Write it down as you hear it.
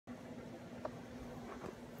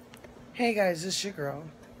Hey guys, it's your girl.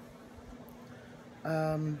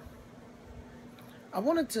 I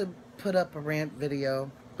wanted to put up a rant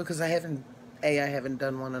video because I haven't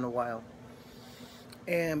done one in a while.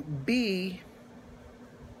 And B,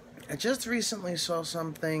 I just recently saw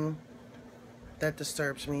something that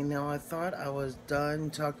disturbs me. Now, I thought I was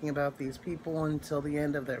done talking about these people until the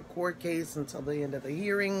end of their court case, until the end of the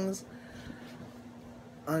hearings,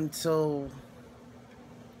 until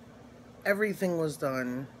everything was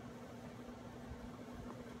done.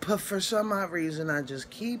 But for some odd reason, I just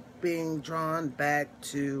keep being drawn back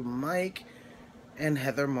to Mike and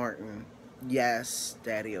Heather Martin. Yes,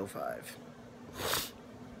 DADDYOFIVE.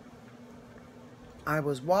 I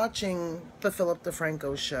was watching the Phillip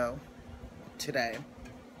Defranco show today,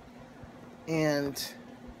 and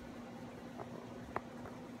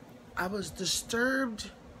I was disturbed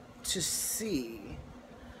to see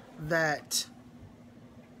that.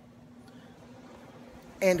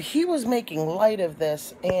 And he was making light of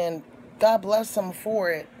this, and God bless him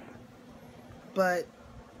for it. But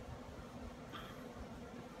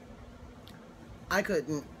I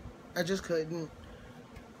couldn't. I just couldn't.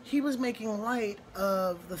 He was making light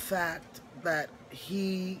of the fact that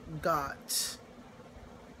he got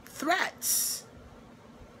threats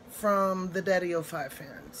from the DADDYOFIVE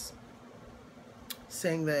fans,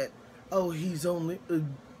 saying that, oh, he's only...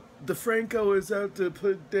 Defranco is out to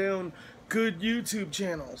put down good YouTube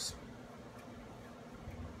channels.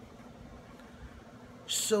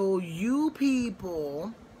 So you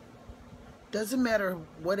people, doesn't matter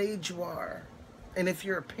what age you are, and if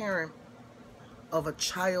you're a parent of a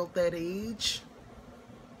child that age,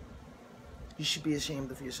 you should be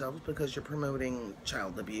ashamed of yourselves because you're promoting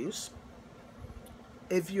child abuse.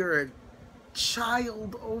 If you're a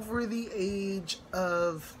child over the age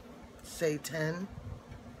of, say, 10,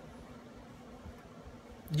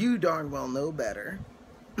 you darn well know better.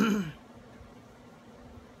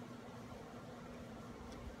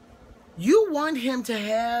 You want him to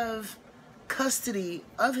have custody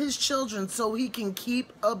of his children so he can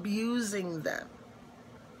keep abusing them.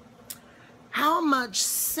 How much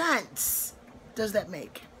sense does that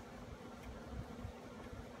make?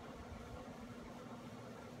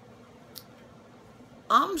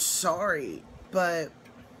 I'm sorry, but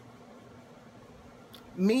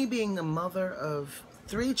me being the mother of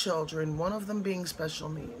 3 children, one of them being special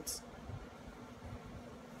needs,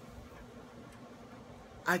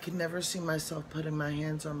 I could never see myself putting my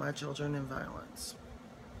hands on my children in violence.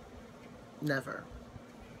 Never.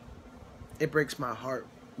 It breaks my heart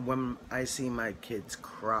when I see my kids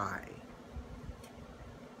cry.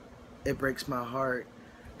 It breaks my heart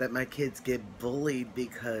that my kids get bullied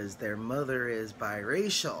because their mother is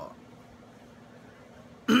biracial.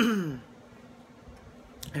 It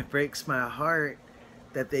breaks my heart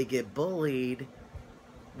that they get bullied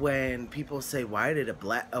when people say, why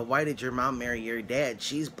did your mom marry your dad?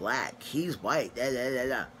 She's black, he's white, da, da, da,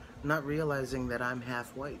 da. Not realizing that I'm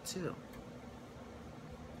half white too.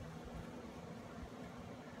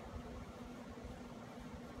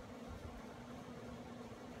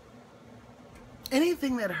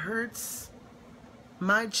 Anything that hurts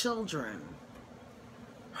my children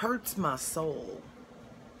hurts my soul.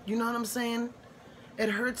 You know what I'm saying? It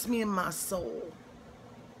hurts me in my soul.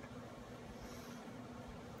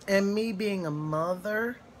 And me being a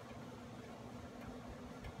mother,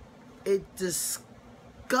 it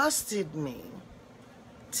disgusted me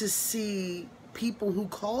to see people who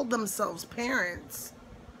call themselves parents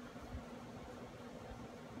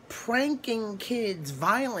pranking kids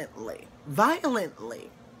violently,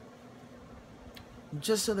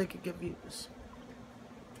 just so they could get views.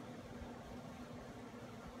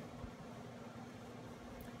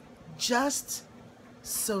 Just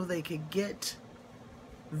so they could get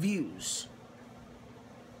views.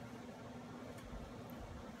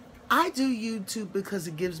 I do YouTube because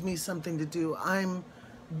it gives me something to do. I'm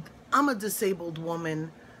a disabled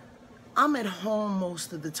woman. I'm at home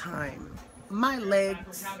most of the time. My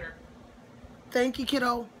legs. Thank you,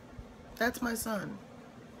 kiddo. That's my son.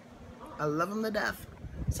 I love him to death.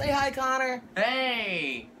 Say hi, Connor.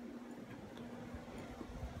 Hey!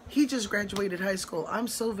 He just graduated high school. I'm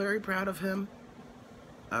so very proud of him.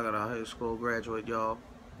 I got a high school graduate, y'all.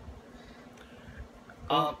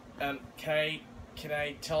 Can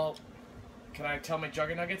I tell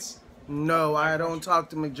McJuggernuggets? No, I don't talk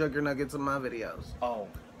to McJuggernuggets in my videos. Oh.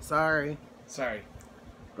 Sorry. Sorry.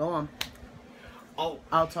 Go on. Oh.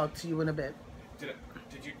 I'll talk to you in a bit. Did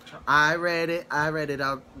you... I read it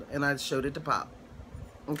out, and I showed it to Pop.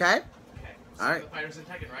 Okay? Okay. So all right. The Pirates and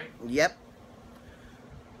Tekken, right? Yep.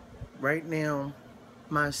 Right now,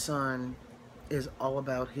 my son is all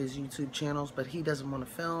about his YouTube channels, but he doesn't want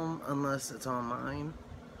to film unless it's online,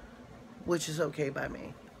 which is okay by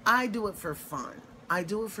me. I do it for fun. I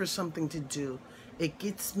do it for something to do. It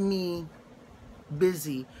gets me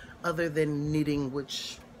busy other than knitting,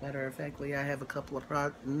 which, matter of factly, I have a couple of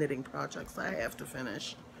knitting projects I have to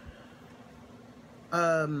finish.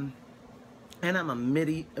 And I'm a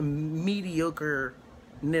mediocre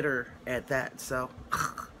knitter at that, so.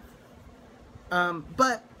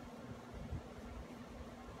 But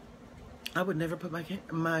I would never put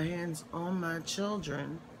my hands on my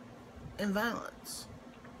children in violence.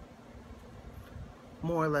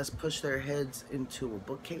 More or less push their heads into a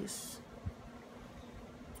bookcase.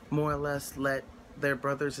 More or less let their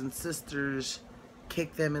brothers and sisters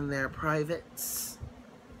kick them in their privates.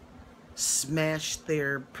 Smash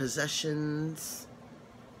their possessions.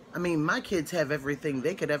 I mean, my kids have everything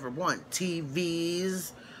they could ever want.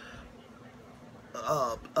 TVs,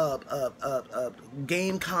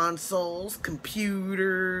 game consoles,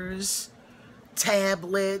 computers,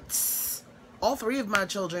 tablets. All three of my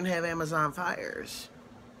children have Amazon Fires.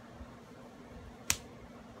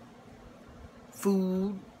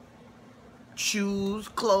 Food, shoes,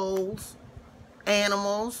 clothes,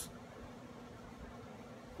 animals.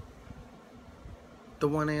 The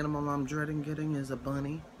one animal I'm dreading getting is a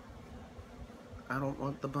bunny. I don't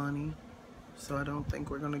want the bunny, so I don't think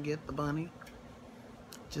we're gonna get the bunny.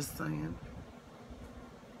 Just saying.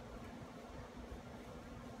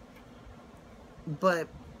 But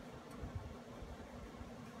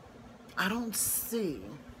I don't see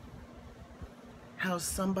how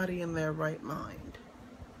somebody in their right mind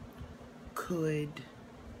could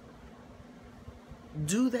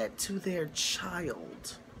do that to their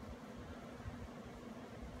child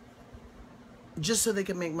just so they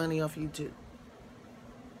can make money off YouTube.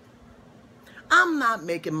 I'm not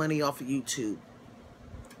making money off of YouTube.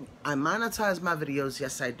 I monetize my videos,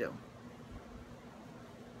 yes I do.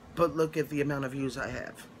 But look at the amount of views I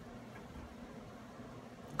have.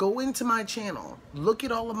 Go into my channel, look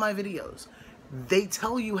at all of my videos. They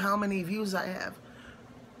tell you how many views I have.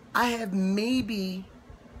 I have maybe,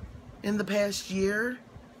 in the past year,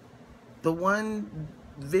 the one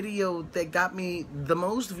video that got me the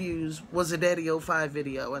most views was a DADDYOFIVE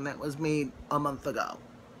video, and that was made a month ago.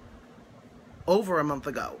 Over a month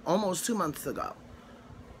ago. Almost 2 months ago.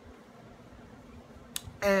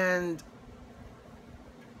 And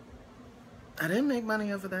I didn't make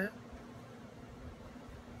money off of that.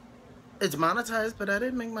 It's monetized, but I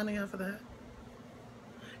didn't make money off of that.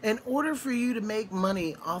 In order for you to make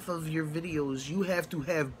money off of your videos, you have to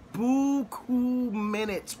have buku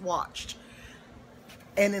minutes watched.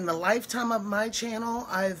 And in the lifetime of my channel,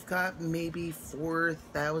 I've got maybe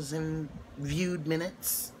 4,000 viewed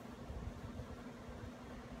minutes.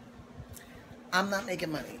 I'm not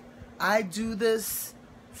making money. I do this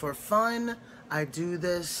for fun. I do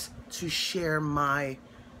this to share my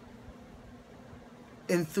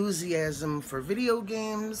enthusiasm for video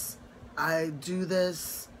games. I do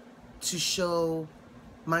this to show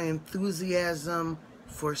my enthusiasm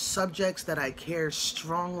for subjects that I care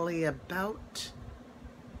strongly about.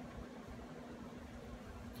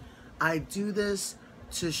 I do this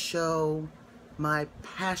to show my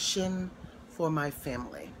passion for my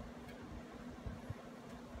family.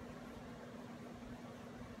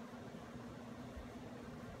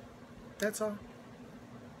 That's all.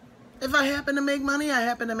 If I happen to make money, I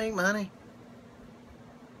happen to make money.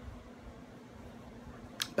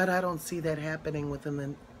 But I don't see that happening within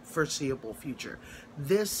the foreseeable future.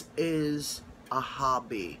 This is a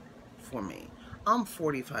hobby for me. I'm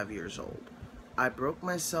 45 years old. I broke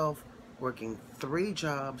myself working 3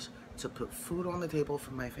 jobs to put food on the table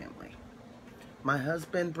for my family. My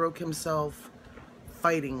husband broke himself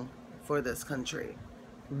fighting for this country.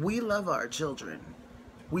 We love our children.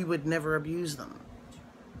 We would never abuse them.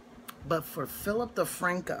 But for Phillip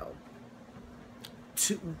Defranco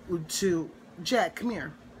to Jack, come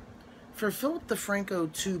here. For Phillip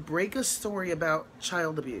Defranco to break a story about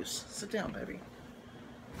child abuse, sit down, baby,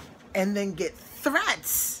 and then get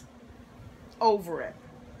threats over it.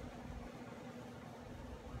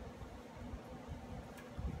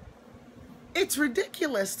 It's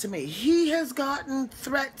ridiculous to me. He has gotten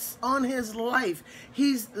threats on his life.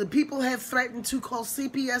 The people have threatened to call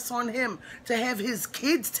CPS on him to have his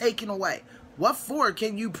kids taken away. What for?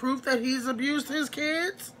 Can you prove that he's abused his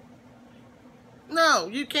kids? No,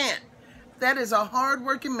 you can't. That is a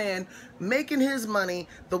hard-working man making his money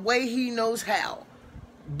the way he knows how,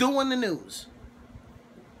 doing the news.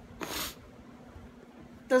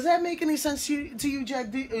 Does that make any sense to you,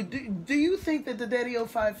 Jack? Do you think that the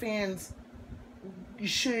DADDYOFIVE fans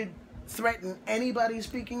should threaten anybody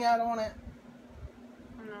speaking out on it?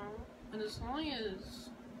 And as long as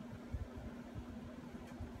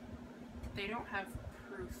they don't have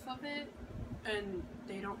proof of it, and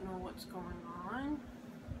they don't know what's going on,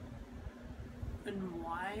 and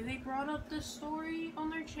why they brought up this story on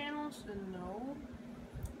their channels, and no.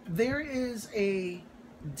 There is a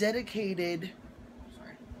dedicated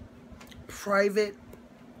Sorry. private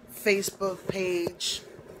Facebook page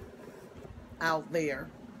out there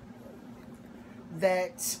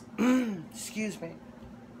that, excuse me,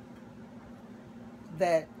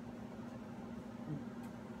 that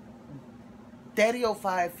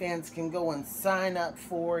DADDYOFIVE fans can go and sign up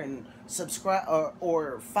for and subscribe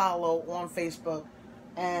or follow on Facebook.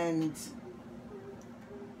 And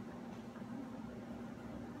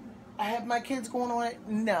I have my kids going on it?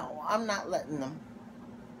 No, I'm not letting them.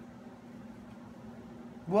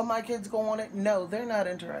 Will my kids go on it? No, they're not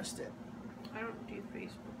interested. I don't do Facebook,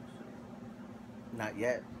 so. Not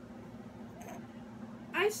yet.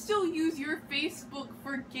 I still use your Facebook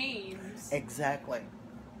for games. Exactly.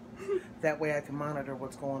 That way I can monitor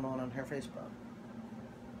what's going on her Facebook.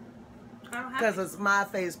 I don't have Because it's my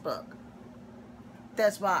Facebook.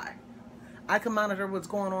 That's why. I can monitor what's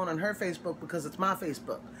going on her Facebook because it's my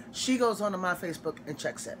Facebook. She goes onto my Facebook and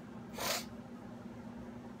checks it.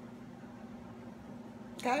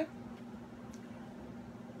 Okay?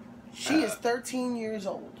 She is 13 years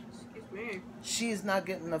old. Excuse me. She is not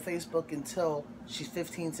getting a Facebook until she's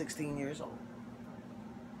 15, 16 years old.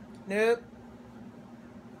 Nope.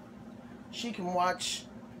 She can watch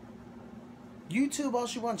YouTube all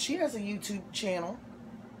she wants. She has a YouTube channel.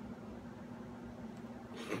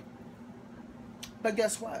 But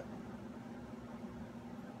guess what?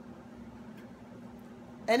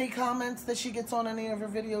 Any comments that she gets on any of her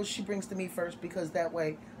videos, she brings to me first, because that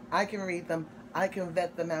way I can read them, I can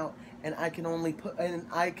vet them out, and I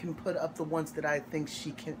can put up the ones that I think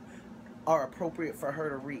are appropriate for her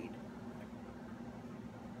to read.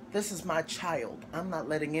 This is my child. I'm not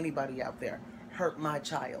letting anybody out there hurt my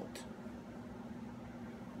child.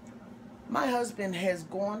 My husband has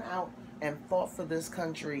gone out and fought for this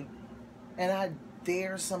country, and I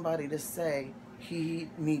dare somebody to say he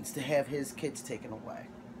needs to have his kids taken away.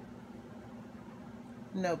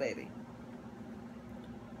 No, baby.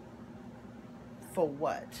 For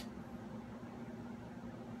what?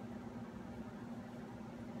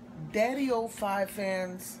 DADDYOFIVE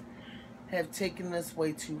fans have taken this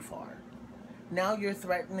way too far. Now you're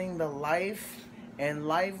threatening the life and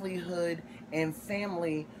livelihood and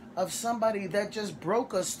family of somebody that just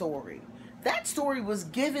broke a story. That story was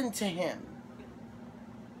given to him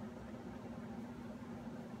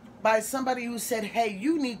by somebody who said, hey,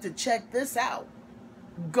 you need to check this out.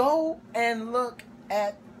 Go and look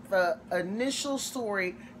at the initial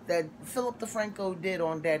story that Phillip Defranco did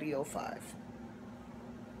on DADDYOFIVE.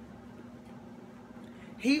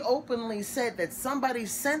 He openly said that somebody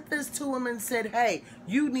sent this to him and said, hey,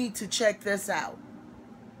 you need to check this out.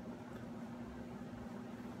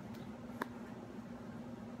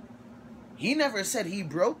 He never said he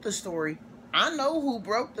broke the story. I know who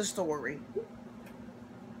broke the story.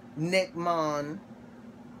 Nick Mon.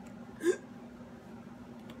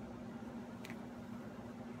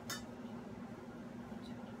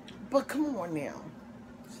 But come on now.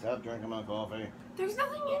 Stop drinking my coffee. There's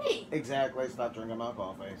nothing in it. Exactly, stop drinking my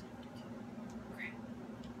coffee.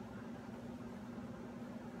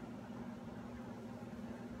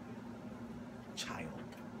 Child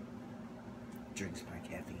drinks my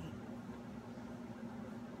caffeine.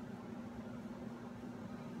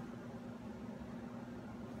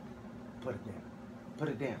 Put it down. Put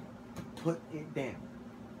it down. Put it down.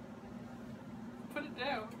 Put it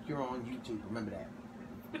down. You're on YouTube. Remember that.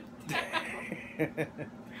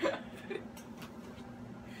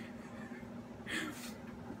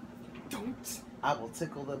 Don't. I will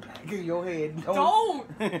tickle the back of your head. Don't.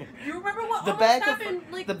 You remember what the almost back happened?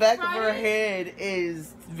 of Like the back Friday? of her head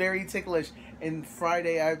is very ticklish. And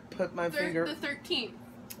Friday, I put my finger. The 13th.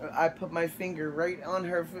 I put my finger right on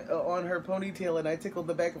her ponytail, and I tickled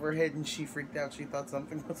the back of her head, and she freaked out. She thought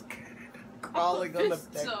something was crawling on the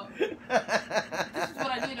back. So. This is what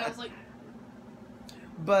I did. I was like.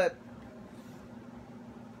 But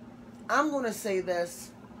I'm going to say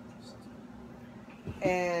this,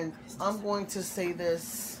 and I'm going to say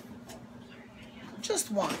this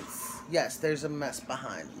just once. Yes, there's a mess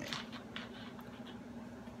behind me.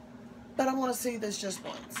 But I want to say this just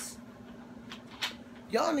once.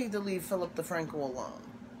 Y'all need to leave Phillip Defranco alone.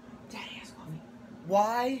 Daddy has coffee.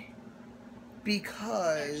 Why? Actually, it's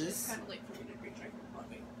Because... kind of late for me to drink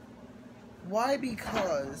coffee. Why?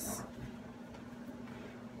 Because...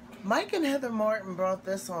 Mike and Heather Martin brought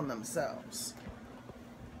this on themselves.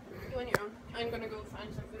 You on your own. I'm gonna go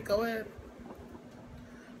find something. Go ahead.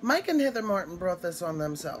 Mike and Heather Martin brought this on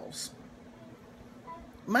themselves.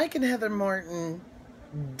 Mike and Heather Martin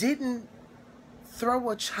didn't throw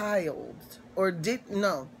a child, or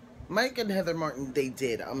no. Mike and Heather Martin, they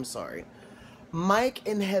did. I'm sorry. Mike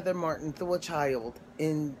and Heather Martin threw a child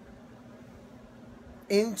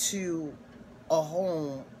into a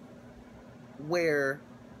home where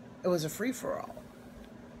it was a free-for-all.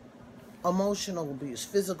 Emotional abuse,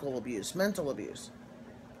 physical abuse, mental abuse.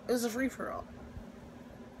 It was a free-for-all.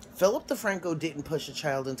 Phillip Defranco didn't push a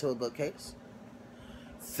child into a bookcase.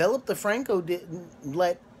 Phillip Defranco didn't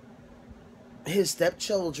let his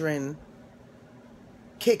stepchildren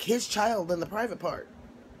kick his child in the private part.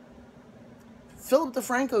 Phillip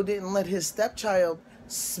Defranco didn't let his stepchild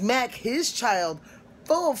smack his child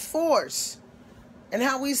full force. And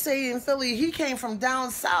how we say in Philly, he came from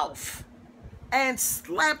down south and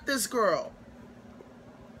slapped this girl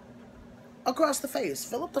across the face.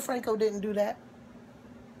 Phillip Defranco didn't do that.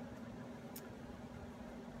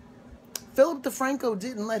 Phillip Defranco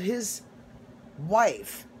didn't let his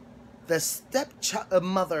wife, the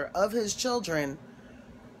stepmother of his children,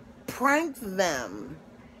 prank them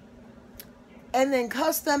and then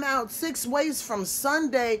cuss them out 6 ways from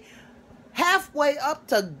Sunday, halfway up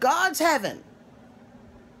to God's heaven.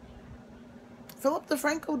 Phillip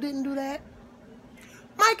Defranco didn't do that.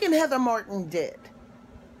 Mike and Heather Martin did.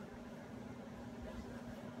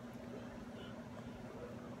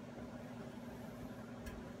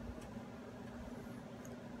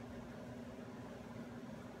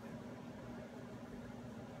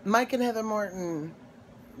 Mike and Heather Martin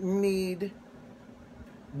need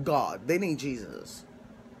God. They need Jesus.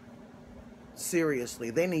 Seriously,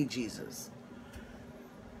 they need Jesus.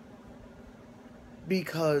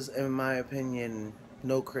 Because, in my opinion,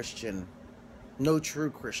 no Christian, no true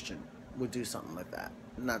Christian would do something like that.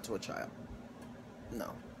 Not to a child.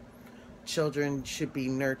 No. Children should be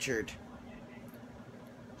nurtured.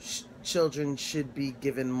 Children should be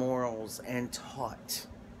given morals and taught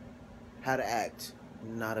how to act,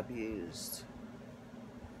 not abused.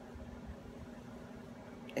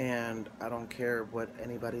 And I don't care what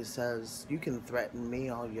anybody says. You can threaten me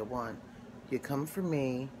all you want. You come for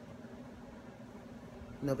me,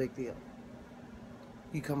 no big deal.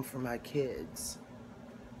 You come for my kids,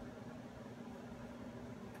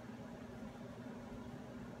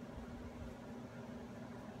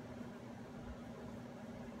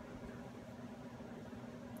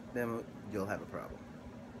 then you'll have a problem.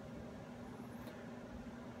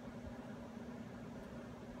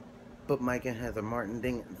 But Mike and Heather Martin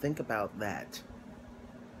didn't think about that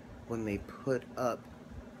when they put up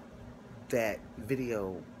that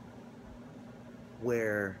video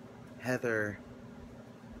where Heather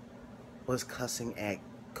was cussing at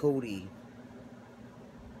Cody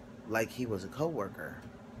like he was a coworker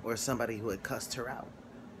or somebody who had cussed her out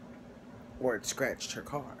or had scratched her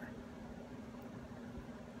car.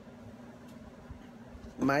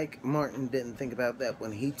 Mike Martin didn't think about that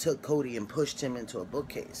when he took Cody and pushed him into a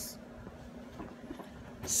bookcase.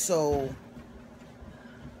 So,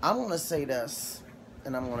 I want to say this,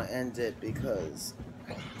 and I'm going to end it because,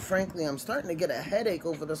 frankly, I'm starting to get a headache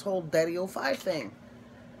over this whole DADDYOFIVE thing.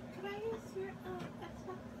 Can I use your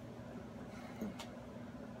Xbox?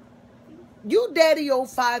 You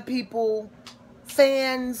DADDYOFIVE people,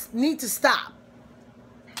 fans, need to stop.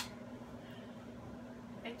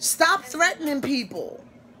 Stop threatening people.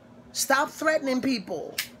 Stop threatening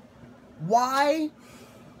people. Why?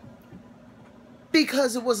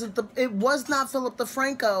 Because it was not Phillip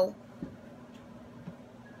Defranco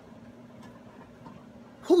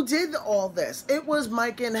who did all this. It was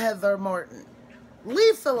Mike and Heather Martin.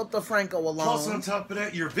 Leave Phillip Defranco alone. Plus, on top of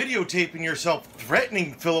that, you're videotaping yourself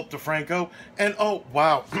threatening Phillip Defranco. And, oh,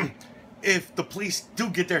 wow. If the police do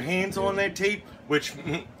get their hands on that tape, which,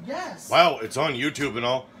 yes, wow, it's on YouTube and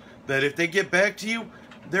all, that if they get back to you,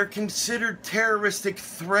 they're considered terroristic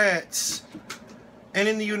threats. And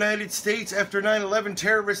in the United States, after 9/11,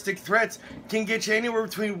 terroristic threats can get you anywhere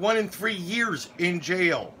between 1 and 3 years in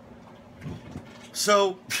jail.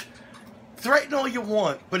 So, threaten all you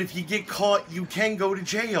want, but if you get caught, you can go to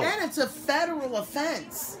jail. And it's a federal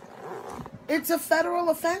offense. It's a federal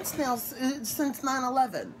offense now since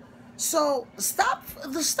 9/11. So stop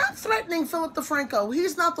threatening Phillip Defranco.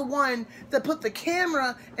 He's not the one that put the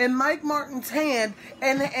camera in Mike Martin's hand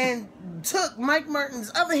and took Mike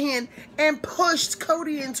Martin's other hand and pushed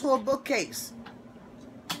Cody into a bookcase.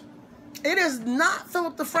 It is not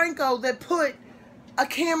Phillip Defranco that put a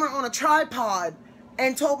camera on a tripod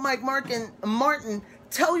and told Mike Martin,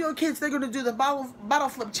 tell your kids they're going to do the bottle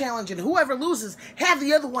flip challenge, and whoever loses, have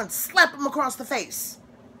the other one slap him across the face.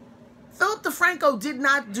 Phillip Defranco did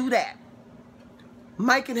not do that.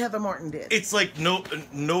 Mike and Heather Martin did. It's like no,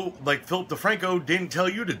 like Phillip Defranco didn't tell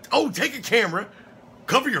you to, take a camera,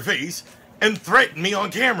 cover your face, and threaten me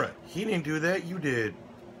on camera. He didn't do that. You did.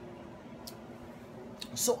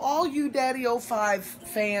 So all you DADDYOFIVE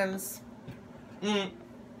fans,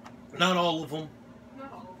 not all of them.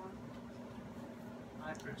 Not all of them.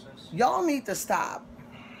 Hi, princess. y'all need to stop.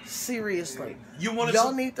 Seriously.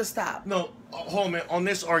 Y'all need to stop. No, hold on, man. On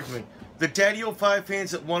this argument, the DADDYOFIVE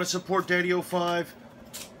fans that want to support DADDYOFIVE,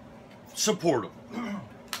 support them.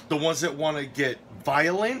 The ones that want to get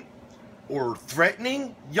violent or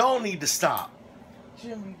threatening, y'all need to stop.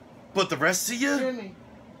 Jimmy. But the rest of you Jimmy.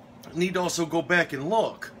 need to also go back and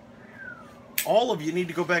look. All of you need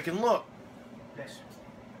to go back and look. Yes.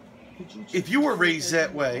 If you were raised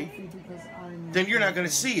that way, then you're not going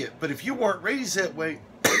to see it. But if you weren't raised that way,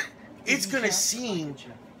 it's going to seem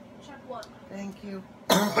Check what? Thank you.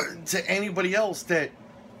 to anybody else that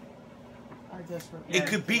I desperately. it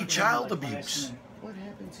could be child abuse. What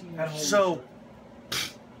happened to you? So,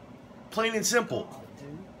 plain and simple,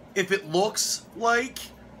 if it looks like,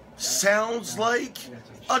 sounds like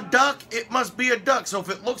a duck, it must be a duck. So if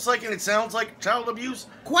it looks like and it sounds like child abuse,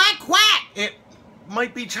 Quack, quack! it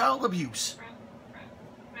might be child abuse.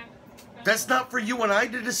 That's not for you and I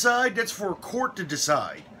to decide, that's for a court to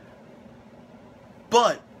decide.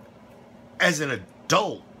 But, as an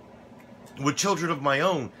adult, with children of my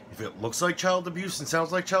own, if it looks like child abuse and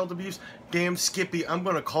sounds like child abuse, damn Skippy, I'm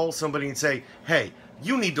going to call somebody and say, hey,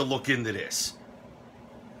 you need to look into this.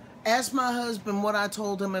 Ask my husband what I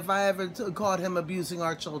told him if I ever caught him abusing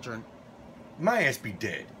our children. My ass be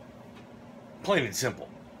dead. Plain and simple.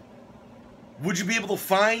 Would you be able to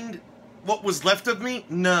find what was left of me?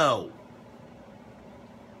 No.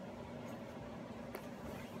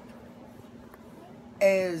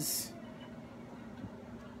 As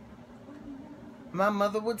my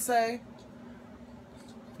mother would say,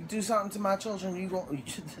 you do something to my children,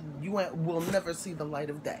 you will never see the light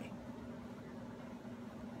of day.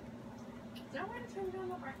 Is there a way to turn down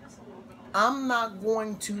the brightness a little bit? I'm not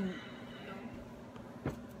going to.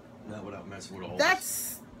 Not without messing with all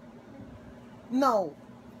No.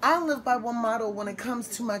 I live by one motto when it comes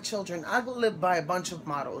to my children. I live by a bunch of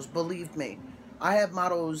mottos, believe me. I have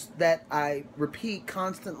mottos that I repeat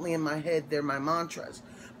constantly in my head. They're my mantras.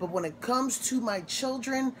 But when it comes to my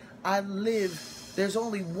children, there's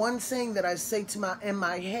only one saying that I say in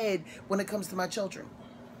my head when it comes to my children.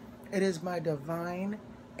 It is my divine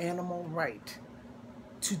animal right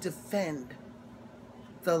to defend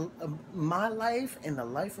my life and the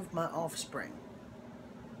life of my offspring.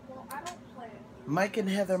 Well, I don't play it. Mike and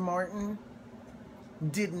Heather Martin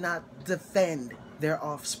did not defend their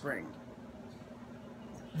offspring.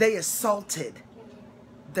 They assaulted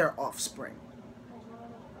their offspring.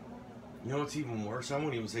 You know what's even worse? I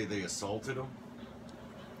won't even say they assaulted them.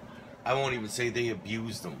 I won't even say they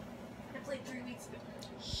abused them. I played 3 weeks ago.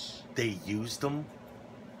 They used them?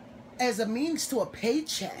 As a means to a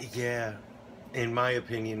paycheck. Yeah. In my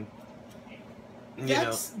opinion.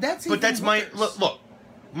 That's but that's my... worse. Look,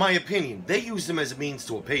 my opinion. They used them as a means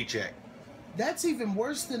to a paycheck. That's even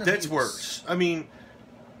worse than abuse. That's worse. I mean,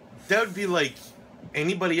 that would be like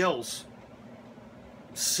anybody else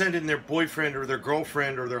sending their boyfriend or their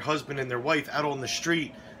girlfriend or their husband and their wife out on the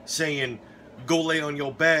street saying, go lay on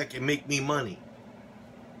your back and make me money.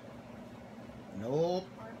 Nope.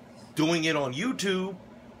 Doing it on YouTube.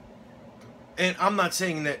 And I'm not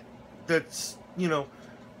saying that's, you're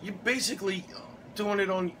basically doing it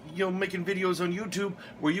on, making videos on YouTube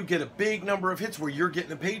where you get a big number of hits where you're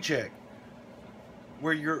getting a paycheck.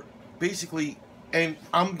 Where you're basically, and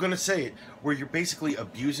I'm going to say it, where you're basically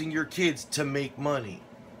abusing your kids to make money.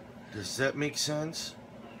 Does that make sense?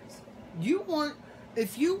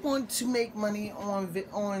 If you want to make money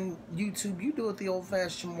on YouTube, you do it the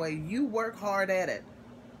old-fashioned way. You work hard at it.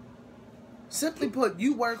 Simply put,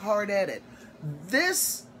 you work hard at it.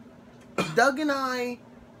 This, Doug and I,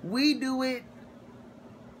 we do it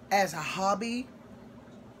as a hobby,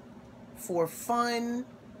 for fun,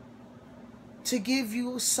 to give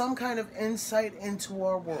you some kind of insight into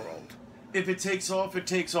our world. If it takes off, it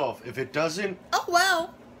takes off. If it doesn't... Oh,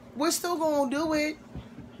 well, we're still going to do it.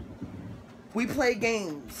 We play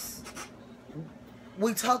games.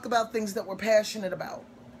 We talk about things that we're passionate about.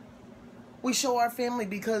 We show our family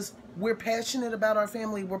because we're passionate about our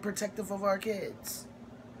family. We're protective of our kids.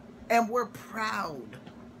 And we're proud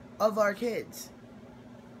of our kids.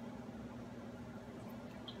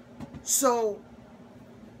 So,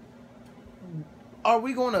 are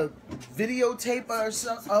we going to videotape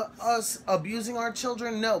us abusing our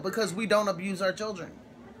children? No, because we don't abuse our children.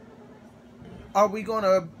 Are we going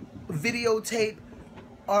to videotape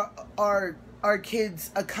our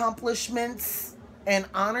kids' accomplishments and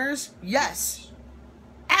honors? Yes.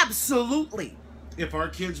 Absolutely. If our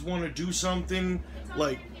kids want to do something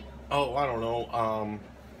like, oh, I don't know,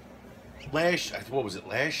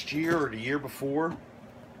 last year or the year before,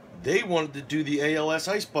 they wanted to do the ALS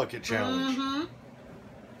Ice Bucket Challenge. Mm-hmm.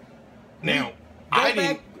 Now,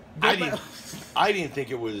 I didn't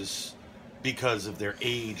think it was because of their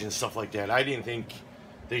age and stuff like that. I didn't think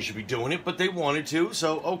they should be doing it, but they wanted to,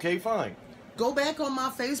 so okay, fine. Go back on my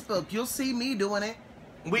Facebook. You'll see me doing it.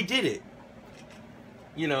 We did it.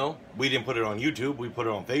 You know, we didn't put it on YouTube. We put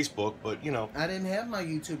it on Facebook, but, you know. I didn't have my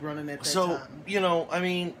YouTube running at that So, time. you know, I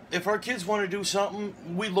mean, if our kids want to do something,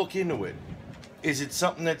 we look into it. Is it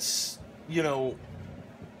something that's, you know,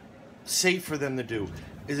 safe for them to do?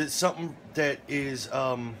 Is it something that is,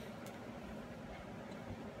 You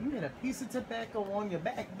had a piece of tobacco on your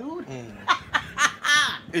back, dude.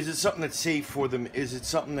 Is it something that's safe for them? Is it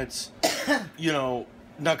something that's, you know,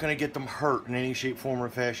 not going to get them hurt in any shape, form, or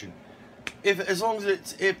fashion? As long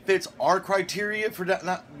as it's our criteria for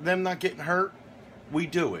them not getting hurt, we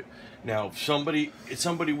do it. Now, if somebody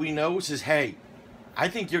we know says, "Hey, I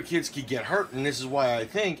think your kids could get hurt, and this is why I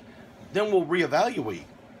think," then we'll reevaluate.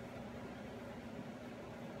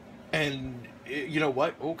 And you know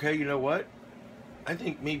what? Okay, you know what? I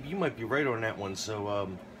think maybe you might be right on that one. So,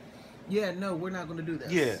 Yeah, no, we're not going to do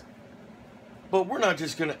this. yeah. But we're not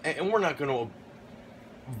just gonna, and we're not gonna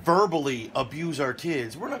verbally abuse our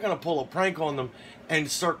kids. We're not gonna pull a prank on them and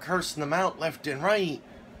start cursing them out left and right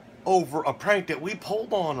over a prank that we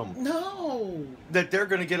pulled on them. No. That they're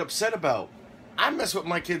gonna get upset about. I mess with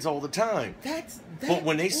my kids all the time. But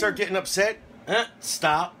when they start getting upset,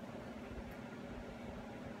 stop.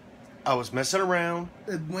 I was messing around.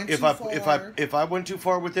 It went If too I far. if I went too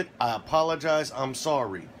far with it, I apologize. I'm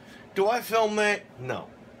sorry. Do I film that? No.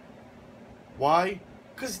 Why?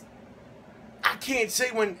 Because I can't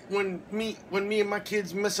say when me and my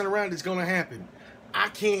kids messing around is gonna happen. I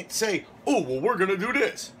can't say, oh well, we're gonna do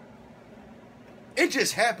this. It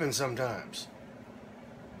just happens sometimes.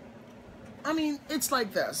 I mean, it's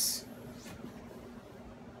like this.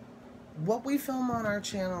 What we film on our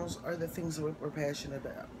channels are the things that we're passionate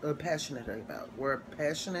about. We're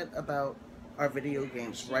passionate about our video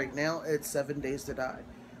games. Right now, it's 7 Days to Die.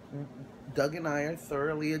 Doug and I are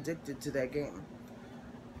thoroughly addicted to that game.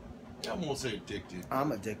 I won't say addicted.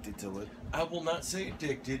 I'm addicted to it. I will not say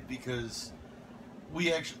addicted because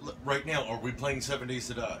we actually, right now, are we playing 7 Days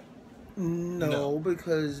to Die? No,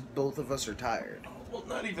 because both of us are tired. Well,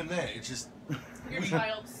 not even that. It's just... Your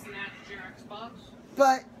child snatched your Xbox.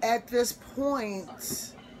 But at this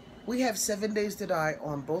point, we have 7 Days to Die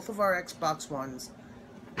on both of our Xbox Ones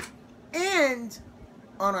and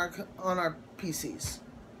on our PCs.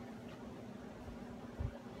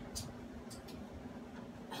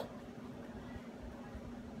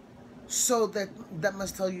 So that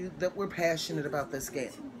must tell you that we're passionate about this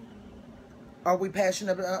game. Are we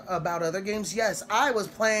passionate about other games? Yes, I was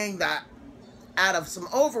playing that out of some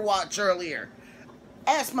Overwatch earlier.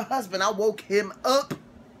 Ask my husband, I woke him up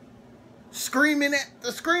screaming at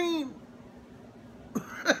the screen.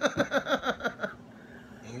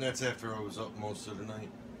 And that's after I was up most of the night.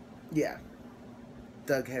 Yeah.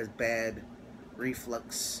 Doug has bad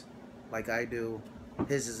reflux like I do.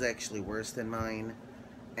 His is actually worse than mine.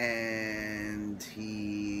 And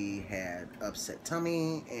he had upset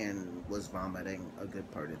tummy and was vomiting a good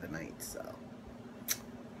part of the night. So,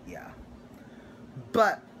 yeah.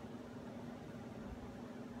 But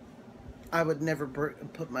I would never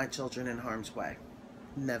put my children in harm's way.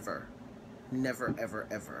 Never. Never, ever,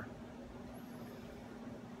 ever.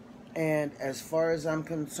 And as far as I'm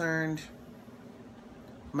concerned,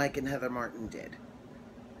 Mike and Heather Martin did.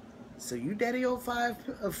 So you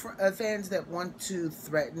DADDYOFIVE fans that want to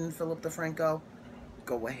threaten Phillip Defranco,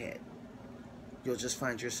 go ahead. You'll just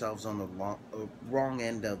find yourselves on the wrong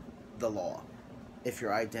end of the law if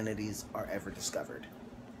your identities are ever discovered.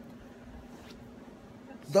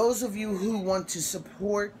 Those of you who want to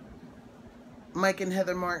support Mike and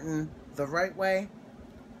Heather Martin the right way,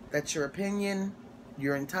 that's your opinion.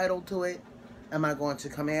 You're entitled to it. Am I going to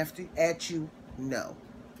come at you? No.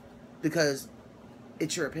 Because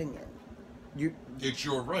it's your opinion. It's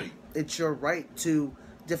your right. It's your right to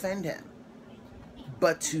defend him.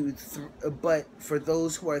 But but for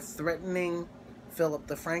those who are threatening Phillip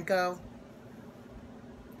Defranco,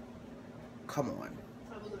 come on.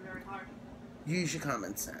 That wasn't very hard. Use your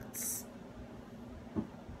common sense.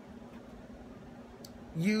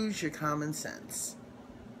 Use your common sense.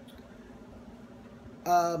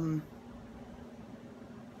 I've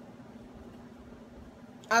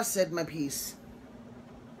said my piece.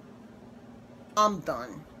 I'm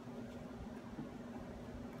done.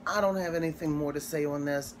 I don't have anything more to say on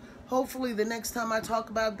this. Hopefully the next time I talk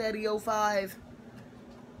about DADDYOFIVE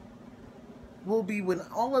will be when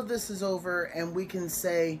all of this is over and we can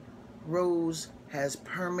say Rose has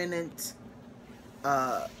permanent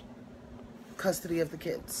custody of the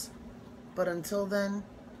kids. But until then,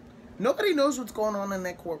 nobody knows what's going on in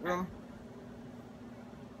that courtroom.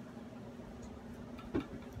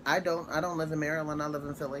 I don't live in Maryland. I live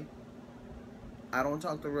in Philly. I don't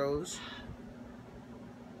talk to Rose.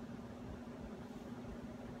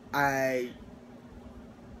 I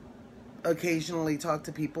occasionally talk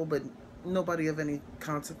to people, but nobody of any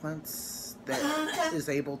consequence that is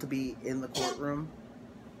able to be in the courtroom.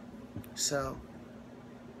 So,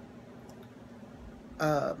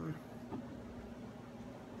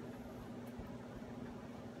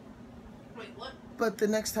 Wait, what? but the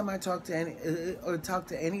next time I talk to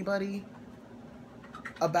anybody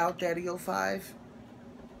about DADDYOFIVE,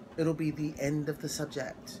 it'll be the end of the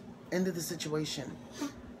subject, end of the situation.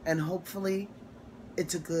 And hopefully,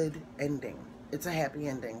 it's a good ending. It's a happy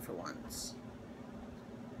ending for once.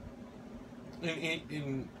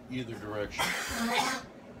 In either direction.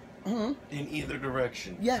 Mm-hmm. In either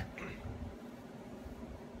direction. Yeah.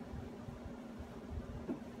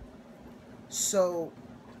 So,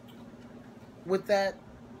 with that,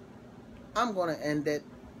 I'm going to end it.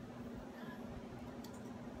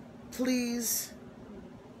 Please,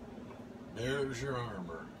 There's your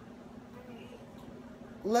armor.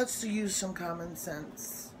 let's use some common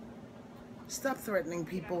sense. Stop threatening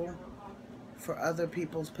people for other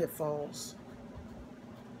people's pitfalls.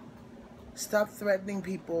 Stop threatening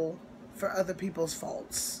people for other people's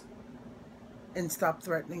faults. And stop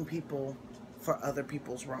threatening people for other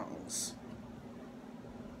people's wrongs.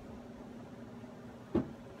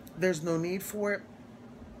 There's no need for it.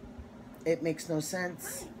 It makes no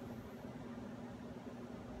sense.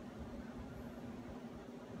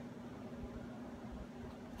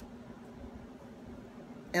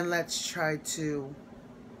 And let's try to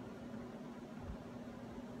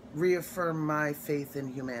reaffirm my faith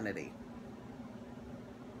in humanity.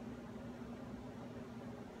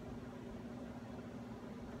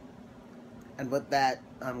 And with that,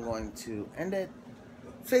 I'm going to end it.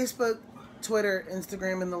 Facebook, Twitter,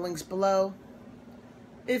 Instagram, and the links below.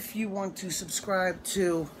 If you want to subscribe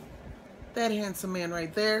to that handsome man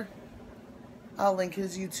right there, I'll link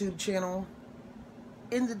his YouTube channel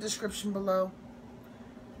in the description below.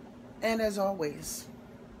 And as always,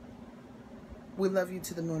 we love you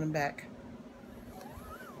to the moon and back.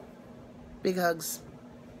 Big hugs.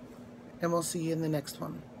 And we'll see you in the next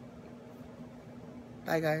one.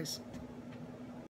 Bye, guys.